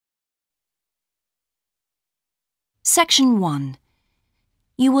Section 1.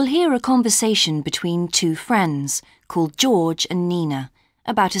 You will hear a conversation between two friends called George and Nina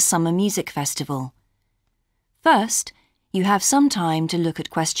about a summer music festival. First, you have some time to look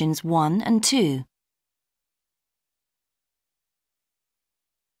at questions 1 and 2.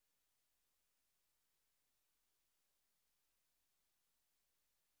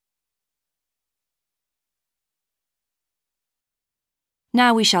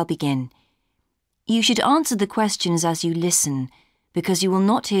 Now we shall begin. You should answer the questions as you listen, because you will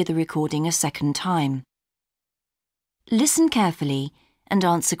not hear the recording a second time. Listen carefully and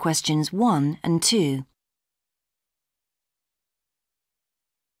answer questions 1 and 2.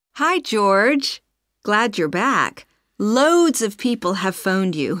 Hi, George. Glad you're back. Loads of people have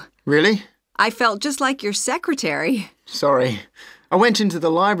phoned you. Really? I felt just like your secretary. Sorry. I went into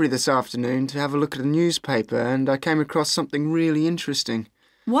the library this afternoon to have a look at a newspaper and I came across something really interesting.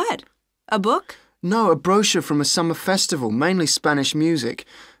 What? A book? No, a brochure from a summer festival, mainly Spanish music.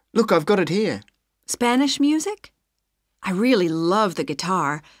 Look, I've got it here. Spanish music? I really love the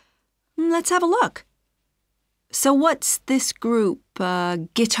guitar. Let's have a look. So what's this group,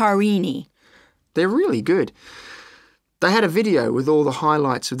 Guittarini? They're really good. They had a video with all the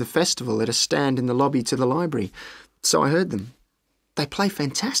highlights of the festival at a stand in the lobby to the library, so I heard them. They play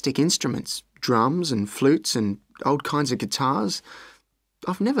fantastic instruments, drums and flutes and old kinds of guitars.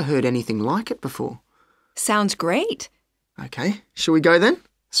 I've never heard anything like it before. Sounds great. OK, shall we go then?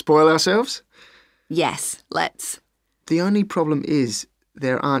 Spoil ourselves? Yes, let's. The only problem is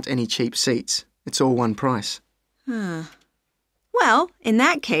there aren't any cheap seats. It's all one price. Well, in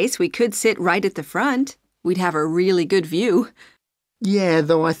that case, we could sit right at the front. We'd have a really good view. Yeah,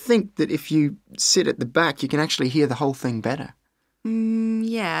 though I think that if you sit at the back, you can actually hear the whole thing better.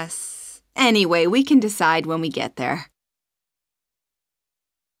 Yes. Anyway, we can decide when we get there.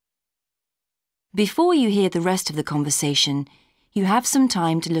 Before you hear the rest of the conversation, you have some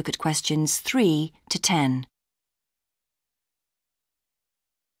time to look at questions 3 to 10.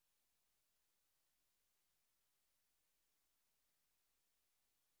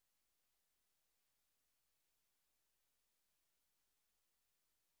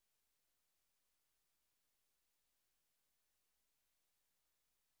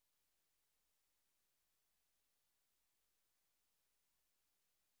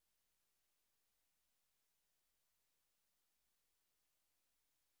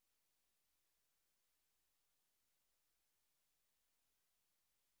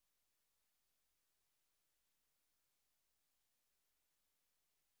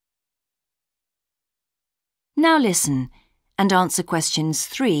 Now listen and answer questions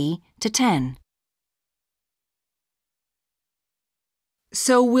 3 to 10.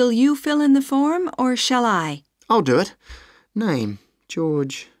 So will you fill in the form or shall I? I'll do it. Name,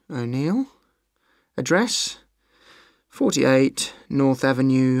 George O'Neill. Address, 48 North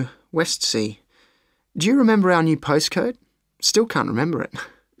Avenue, Westsea. Do you remember our new postcode? Still can't remember it.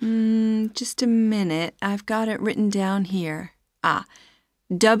 Just a minute. I've got it written down here.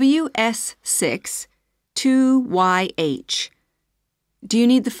 WS6 2YH. Do you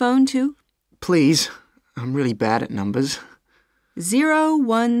need the phone too? Please. I'm really bad at numbers.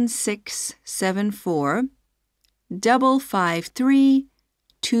 01674 553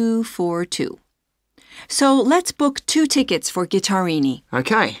 242. So let's book 2 tickets for Guittarini.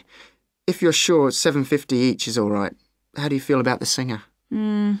 OK. If you're sure $7.50 each is all right. How do you feel about the singer?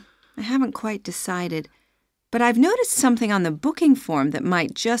 I haven't quite decided. But I've noticed something on the booking form that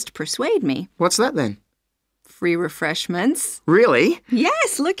might just persuade me. What's that then? Free refreshments. Really?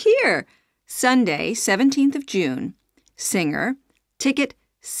 Yes, look here. Sunday, 17th of June. Singer. Ticket,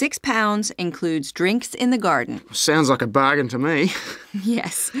 £6, includes drinks in the garden. Sounds like a bargain to me.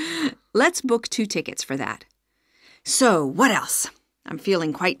 Yes. Let's book 2 tickets for that. So, what else? I'm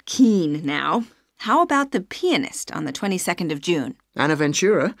feeling quite keen now. How about the pianist on the 22nd of June? Anna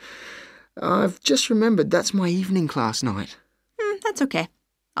Ventura? I've just remembered that's my evening class night. That's okay.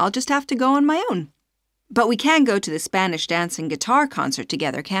 I'll just have to go on my own. But we can go to the Spanish dance and guitar concert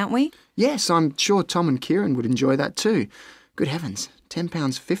together, can't we? Yes, I'm sure Tom and Kieran would enjoy that too. Good heavens,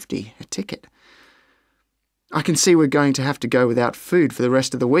 £10.50 a ticket. I can see we're going to have to go without food for the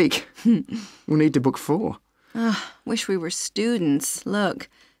rest of the week. We'll need to book 4. Wish we were students. Look,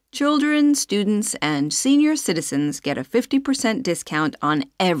 children, students, and senior citizens get a 50% discount on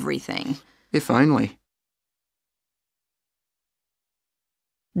everything. If only.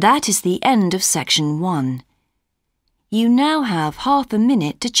 That is the end of section 1. You now have half a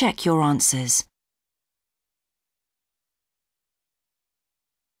minute to check your answers.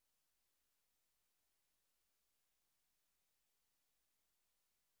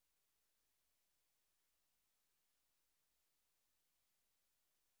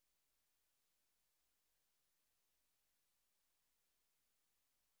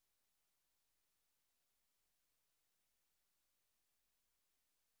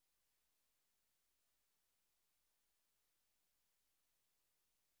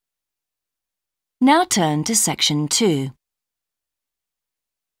 Now turn to Section 2.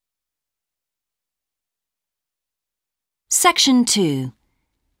 Section 2.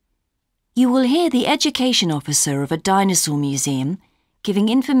 You will hear the education officer of a dinosaur museum giving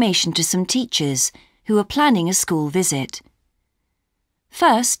information to some teachers who are planning a school visit.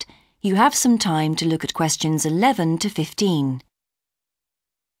 First, you have some time to look at questions 11 to 15.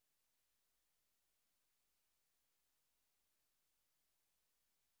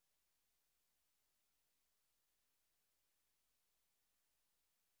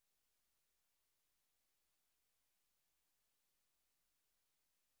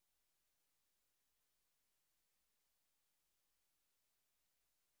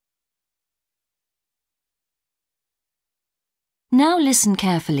 Now listen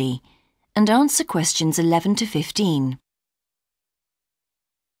carefully and answer questions 11 to 15.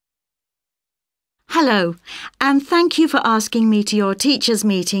 Hello, and thank you for asking me to your teachers'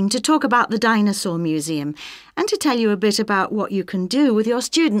 meeting to talk about the Dinosaur Museum and to tell you a bit about what you can do with your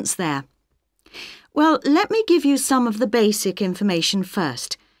students there. Well, let me give you some of the basic information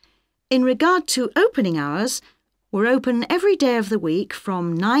first. In regard to opening hours, we're open every day of the week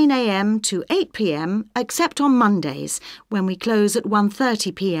from 9 a.m. to 8 p.m. except on Mondays, when we close at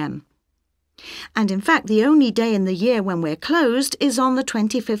 1:30 p.m. And in fact, the only day in the year when we're closed is on the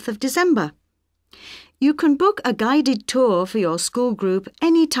 25th of December. You can book a guided tour for your school group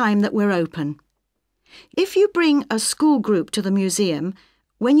any time that we're open. If you bring a school group to the museum,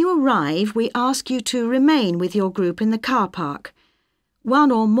 when you arrive, we ask you to remain with your group in the car park.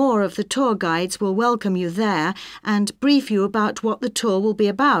 One or more of the tour guides will welcome you there and brief you about what the tour will be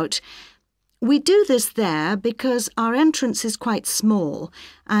about. We do this there because our entrance is quite small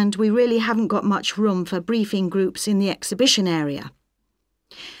and we really haven't got much room for briefing groups in the exhibition area.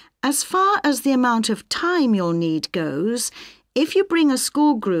 As far as the amount of time you'll need goes, if you bring a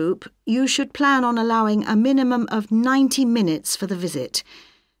school group, you should plan on allowing a minimum of 90 minutes for the visit.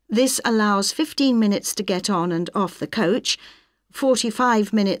 This allows 15 minutes to get on and off the coach,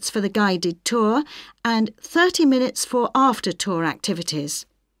 45 minutes for the guided tour, and 30 minutes for after-tour activities.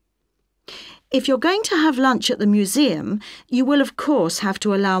 If you're going to have lunch at the museum, you will of course have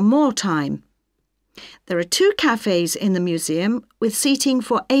to allow more time. There are 2 cafes in the museum with seating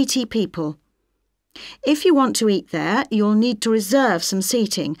for 80 people. If you want to eat there, you'll need to reserve some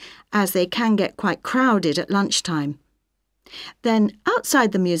seating, as they can get quite crowded at lunchtime. Then,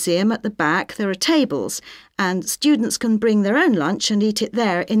 outside the museum at the back, there are tables, and students can bring their own lunch and eat it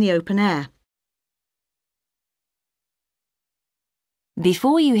there in the open air.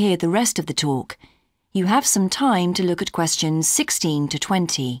 Before you hear the rest of the talk, you have some time to look at questions 16 to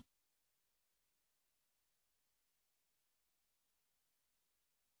 20.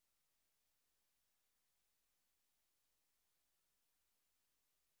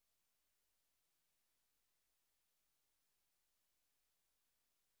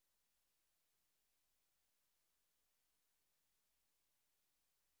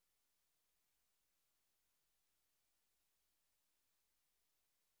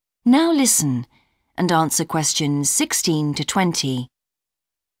 Now listen and answer questions 16 to 20.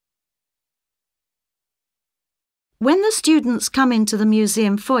 When the students come into the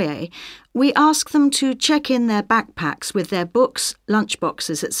museum foyer, we ask them to check in their backpacks with their books,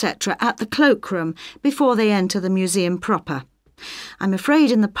 lunchboxes, etc. at the cloakroom before they enter the museum proper. I'm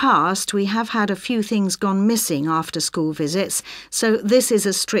afraid in the past we have had a few things gone missing after school visits, so this is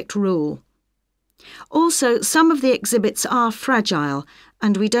a strict rule. Also, some of the exhibits are fragile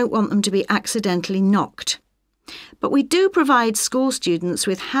and we don't want them to be accidentally knocked. But we do provide school students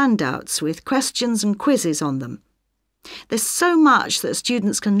with handouts with questions and quizzes on them. There's so much that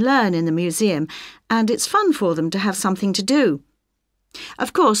students can learn in the museum, and it's fun for them to have something to do.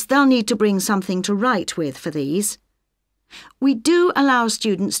 Of course, they'll need to bring something to write with for these. We do allow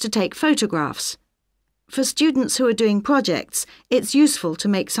students to take photographs. For students who are doing projects, it's useful to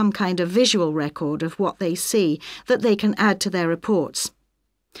make some kind of visual record of what they see that they can add to their reports.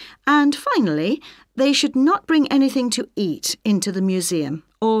 And finally, they should not bring anything to eat into the museum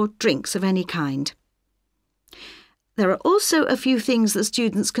or drinks of any kind. There are also a few things that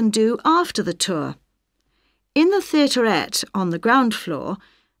students can do after the tour. In the theaterette on the ground floor,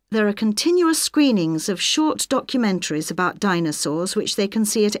 there are continuous screenings of short documentaries about dinosaurs which they can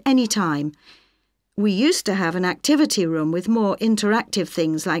see at any time. We used to have an activity room with more interactive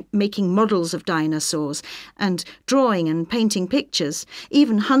things like making models of dinosaurs and drawing and painting pictures,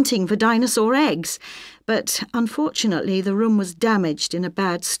 even hunting for dinosaur eggs. But unfortunately, the room was damaged in a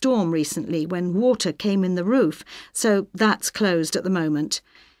bad storm recently when water came in the roof, so that's closed at the moment.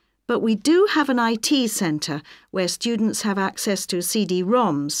 But we do have an IT centre where students have access to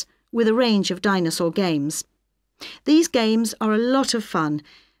CD-ROMs, with a range of dinosaur games. These games are a lot of fun,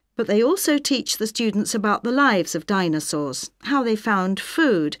 but they also teach the students about the lives of dinosaurs, how they found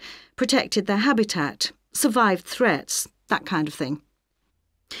food, protected their habitat, survived threats, that kind of thing.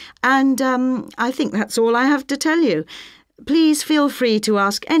 And I think that's all I have to tell you. Please feel free to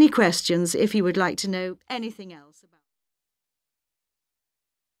ask any questions if you would like to know anything else about.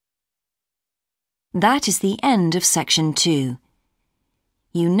 That is the end of section 2.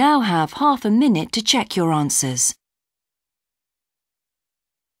 You now have half a minute to check your answers.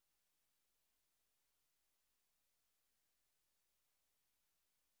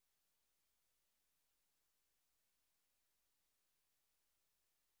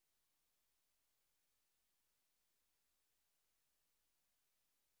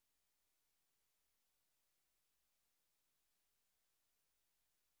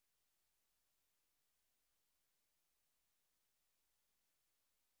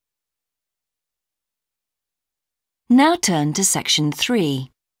 Now turn to section 3.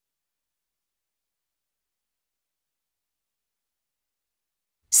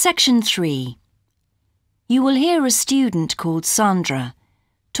 Section 3. You will hear a student called Sandra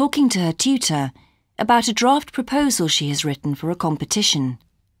talking to her tutor about a draft proposal she has written for a competition.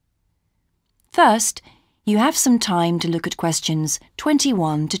 First, you have some time to look at questions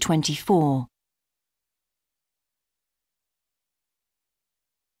 21 to 24.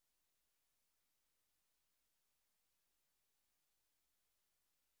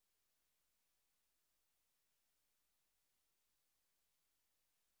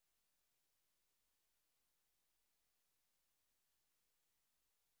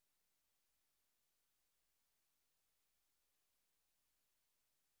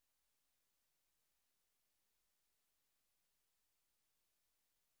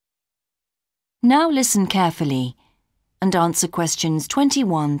 Now listen carefully and answer questions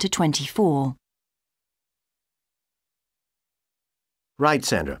 21 to 24. Right,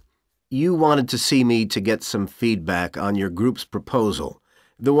 Sandra. You wanted to see me to get some feedback on your group's proposal,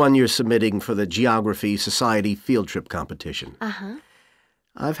 the one you're submitting for the Geography Society field trip competition. Uh-huh.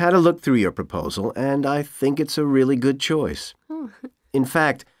 I've had a look through your proposal, and I think it's a really good choice. Oh. In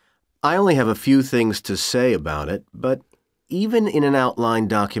fact, I only have a few things to say about it, but even in an outline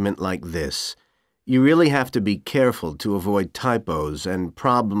document like this, you really have to be careful to avoid typos and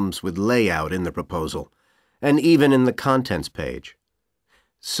problems with layout in the proposal, and even in the contents page.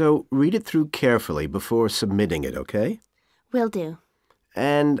 So read it through carefully before submitting it, okay? Will do.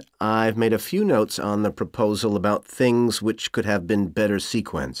 And I've made a few notes on the proposal about things which could have been better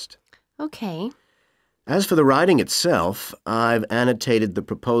sequenced. Okay. As for the writing itself, I've annotated the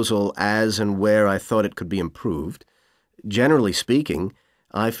proposal as and where I thought it could be improved. Generally speaking,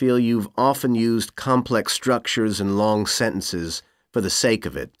 I feel you've often used complex structures and long sentences for the sake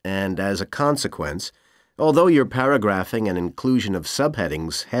of it, and as a consequence, although your paragraphing and inclusion of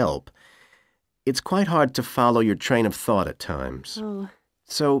subheadings help, it's quite hard to follow your train of thought at times. Oh,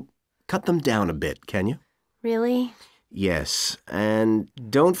 So cut them down a bit, can you? really? Yes, and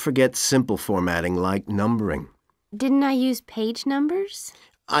don't forget simple formatting like numbering. Didn't I use page numbers?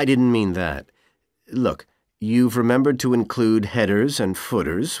 I didn't mean that. Look, you've remembered to include headers and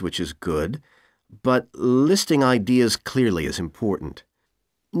footers, which is good, but listing ideas clearly is important.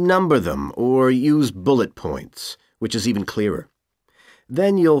 Number them or use bullet points, which is even clearer.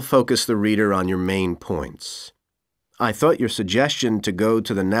 Then you'll focus the reader on your main points. I thought your suggestion to go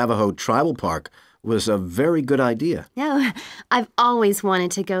to the Navajo Tribal Park was a very good idea. No, I've always wanted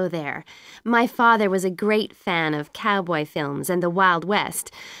to go there. My father was a great fan of cowboy films and the Wild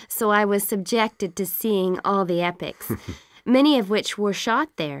West, so I was subjected to seeing all the epics, many of which were shot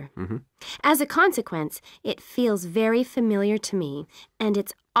there. As a consequence, it feels very familiar to me, and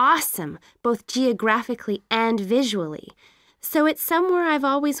it's awesome, both geographically and visually. So it's somewhere I've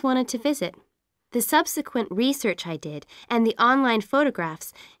always wanted to visit. The subsequent research I did and the online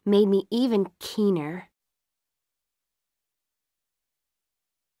photographs made me even keener.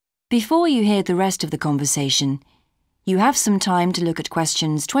 Before you hear the rest of the conversation, you have some time to look at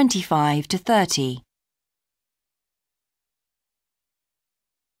questions 25 to 30.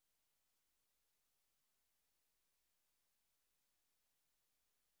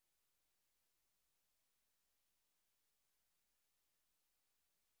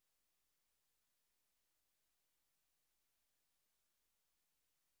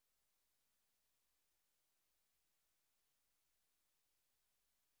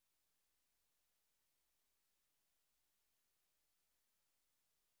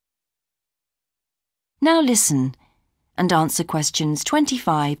 Now listen and answer questions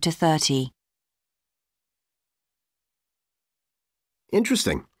 25 to 30.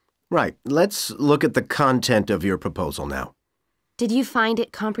 Interesting. Right. Let's look at the content of your proposal now. Did you find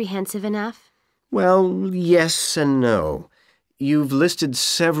it comprehensive enough? Well, yes and no. You've listed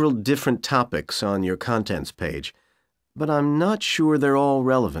several different topics on your contents page, but I'm not sure they're all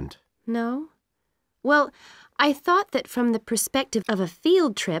relevant. No? Well, I thought that from the perspective of a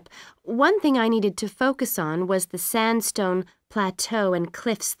field trip, one thing I needed to focus on was the sandstone plateau and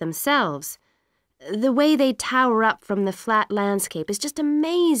cliffs themselves. The way they tower up from the flat landscape is just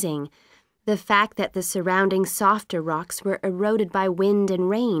amazing. The fact that the surrounding softer rocks were eroded by wind and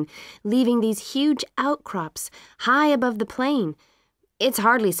rain, leaving these huge outcrops high above the plain. It's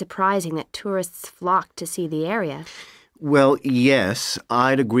hardly surprising that tourists flock to see the area. Well, yes,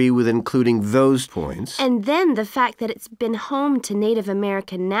 I'd agree with including those points. And then the fact that it's been home to Native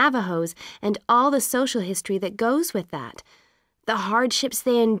American Navajos and all the social history that goes with that. The hardships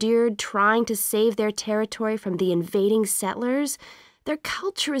they endured trying to save their territory from the invading settlers. Their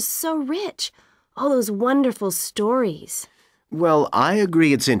culture is so rich. All those wonderful stories. Well, I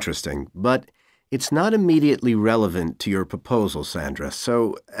agree it's interesting, but it's not immediately relevant to your proposal, Sandra.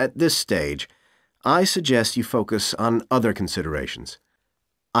 So, at this stage, I suggest you focus on other considerations.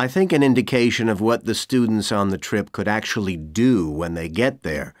 I think an indication of what the students on the trip could actually do when they get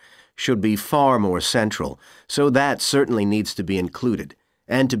there should be far more central, so that certainly needs to be included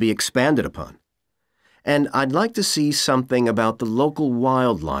and to be expanded upon. And I'd like to see something about the local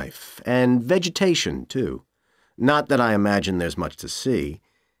wildlife and vegetation, too. Not that I imagine there's much to see.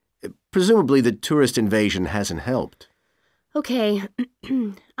 Presumably the tourist invasion hasn't helped. Okay,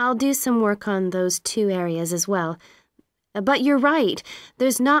 I'll do some work on those two areas as well. But you're right,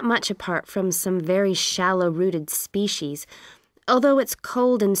 there's not much apart from some very shallow-rooted species. Although it's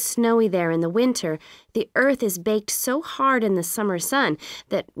cold and snowy there in the winter, the earth is baked so hard in the summer sun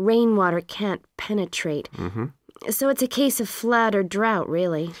that rainwater can't penetrate. So it's a case of flood or drought,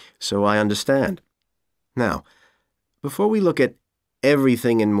 really. So I understand. Now, before we look at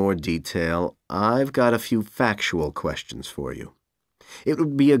everything in more detail, I've got a few factual questions for you. It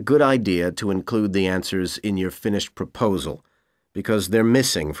would be a good idea to include the answers in your finished proposal, because they're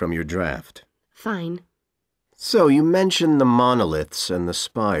missing from your draft. Fine. So you mentioned the monoliths and the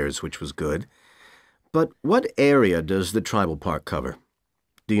spires, which was good. But what area does the tribal park cover?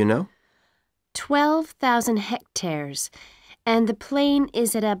 Do you know? 12,000 hectares, and the plain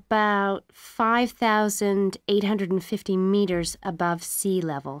is at about 5,850 meters above sea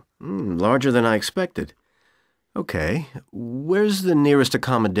level. Larger than I expected. Okay, where's the nearest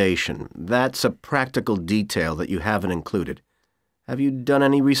accommodation? That's a practical detail that you haven't included. Have you done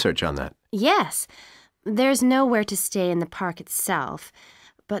any research on that? Yes, there's nowhere to stay in the park itself,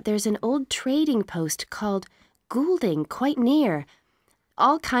 but there's an old trading post called Goulding quite near.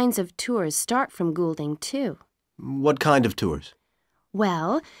 All kinds of tours start from Goulding, too. What kind of tours?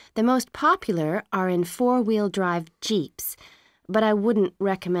 Well, the most popular are in four-wheel drive Jeeps, but I wouldn't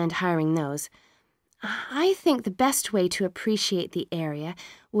recommend hiring those. I think the best way to appreciate the area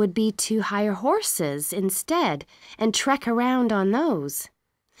would be to hire horses instead and trek around on those.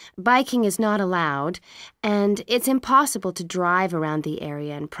 Biking is not allowed, and it's impossible to drive around the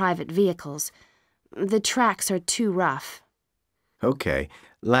area in private vehicles. The tracks are too rough. Okay.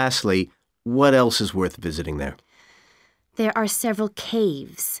 Lastly, what else is worth visiting there? There are several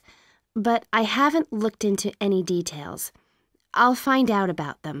caves, but I haven't looked into any details. I'll find out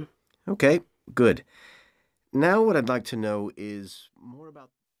about them. Okay, good. Now what I'd like to know is more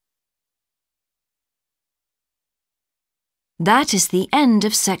about... That is the end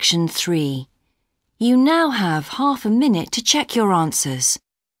of section 3. You now have half a minute to check your answers.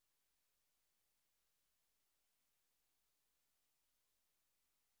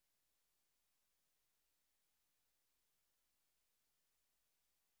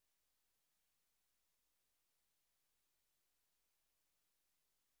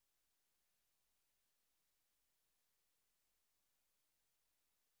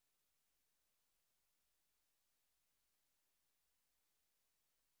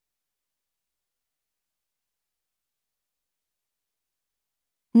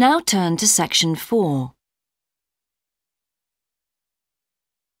 Now turn to section 4.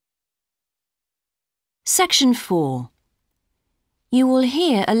 Section 4. You will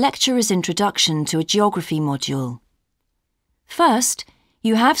hear a lecturer's introduction to a geography module. First,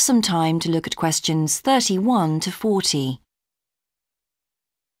 you have some time to look at questions 31 to 40.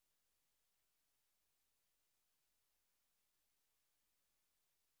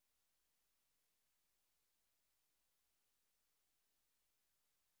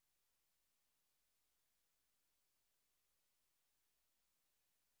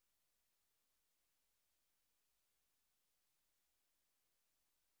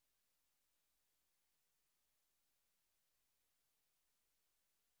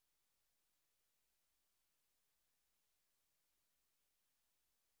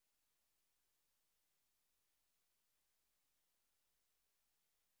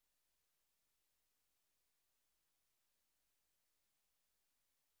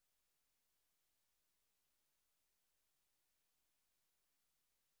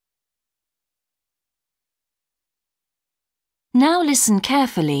 Now listen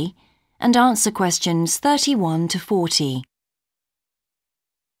carefully and answer questions 31 to 40.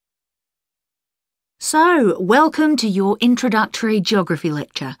 So, welcome to your introductory geography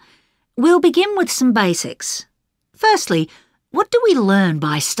lecture. We'll begin with some basics. Firstly, what do we learn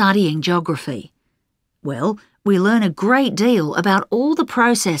by studying geography? Well, we learn a great deal about all the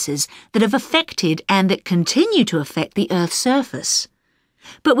processes that have affected and that continue to affect the Earth's surface.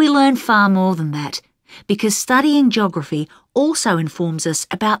 But we learn far more than that, because studying geography also informs us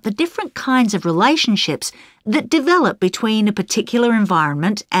about the different kinds of relationships that develop between a particular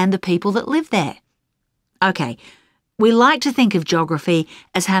environment and the people that live there. OK, we like to think of geography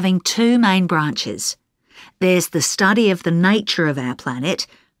as having two main branches. There's the study of the nature of our planet,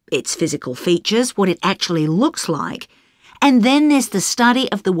 its physical features, what it actually looks like, and then there's the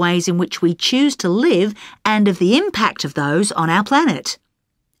study of the ways in which we choose to live and of the impact of those on our planet.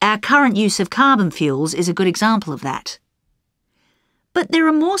 Our current use of carbon fuels is a good example of that. But there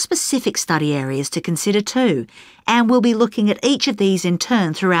are more specific study areas to consider too, and we'll be looking at each of these in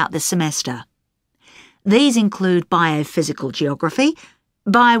turn throughout the semester. These include biophysical geography,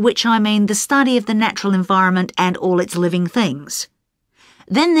 by which I mean the study of the natural environment and all its living things.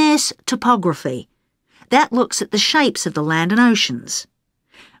 Then there's topography. That looks at the shapes of the land and oceans.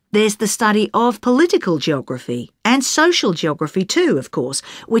 There's the study of political geography, and social geography too, of course,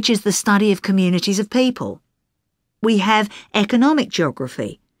 which is the study of communities of people. We have economic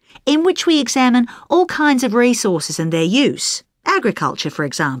geography, in which we examine all kinds of resources and their use, agriculture, for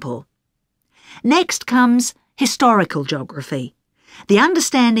example. Next comes historical geography, the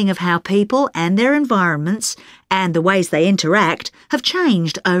understanding of how people and their environments and the ways they interact have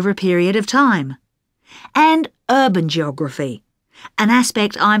changed over a period of time. And urban geography, an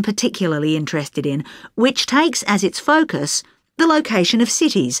aspect I'm particularly interested in, which takes as its focus the location of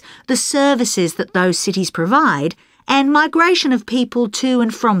cities, the services that those cities provide, and migration of people to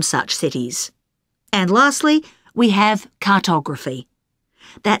and from such cities. And lastly, we have cartography.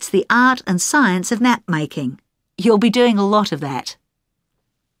 That's the art and science of map making. You'll be doing a lot of that.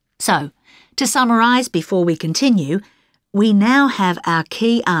 So, to summarise before we continue, we now have our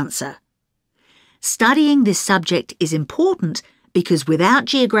key answer. Studying this subject is important because without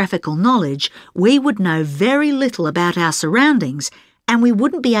geographical knowledge, we would know very little about our surroundings and we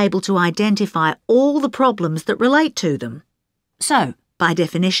wouldn't be able to identify all the problems that relate to them. So, by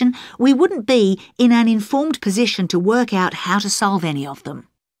definition, we wouldn't be in an informed position to work out how to solve any of them.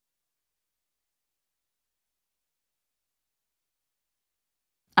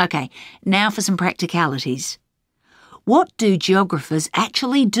 OK, now for some practicalities. What do geographers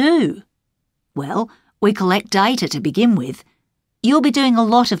actually do? Well, we collect data to begin with. You'll be doing a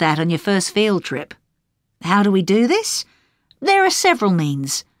lot of that on your first field trip. How do we do this? There are several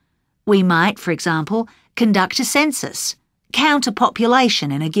means. We might, for example, conduct a census, count a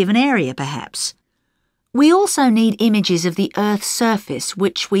population in a given area perhaps. We also need images of the Earth's surface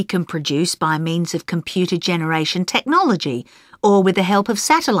which we can produce by means of computer generation technology or with the help of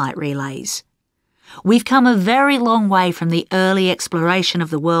satellite relays. We've come a very long way from the early exploration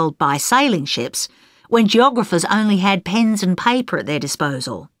of the world by sailing ships, when geographers only had pens and paper at their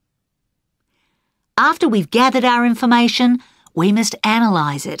disposal. After we've gathered our information, we must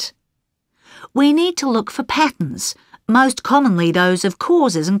analyse it. We need to look for patterns, most commonly those of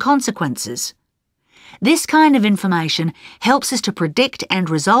causes and consequences. This kind of information helps us to predict and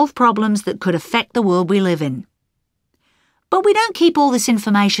resolve problems that could affect the world we live in. But we don't keep all this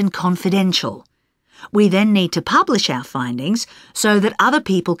information confidential. We then need to publish our findings so that other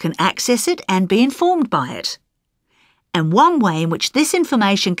people can access it and be informed by it. And one way in which this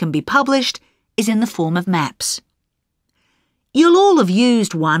information can be published is in the form of maps. You'll all have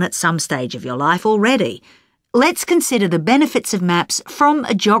used one at some stage of your life already. Let's consider the benefits of maps from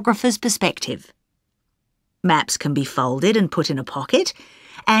a geographer's perspective. Maps can be folded and put in a pocket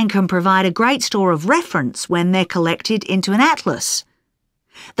and can provide a great store of reference when they're collected into an atlas.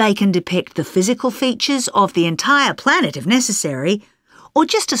 They can depict the physical features of the entire planet if necessary, or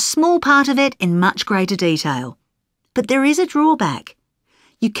just a small part of it in much greater detail. But there is a drawback.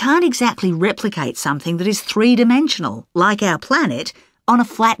 You can't exactly replicate something that is three-dimensional, like our planet, on a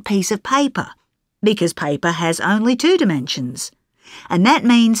flat piece of paper, because paper has only two dimensions. And that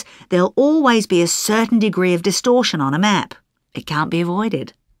means there'll always be a certain degree of distortion on a map. It can't be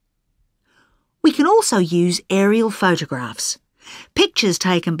avoided. We can also use aerial photographs, pictures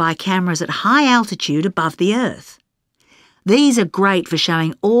taken by cameras at high altitude above the Earth. These are great for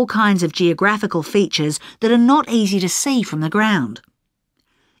showing all kinds of geographical features that are not easy to see from the ground.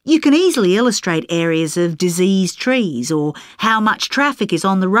 You can easily illustrate areas of diseased trees or how much traffic is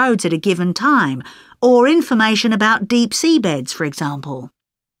on the roads at a given time, or information about deep sea beds, for example.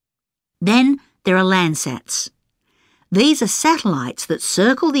 Then there are Landsats. These are satellites that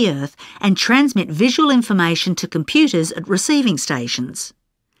circle the Earth and transmit visual information to computers at receiving stations.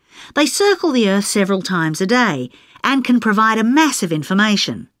 They circle the Earth several times a day and can provide a massive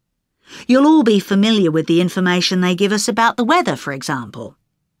information. You'll all be familiar with the information they give us about the weather, for example.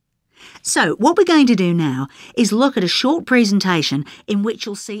 So, what we're going to do now is look at a short presentation in which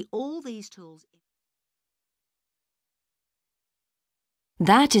you'll see all these tools.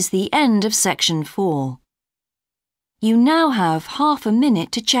 That is the end of section 4. You now have half a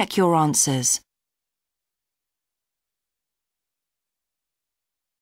minute to check your answers.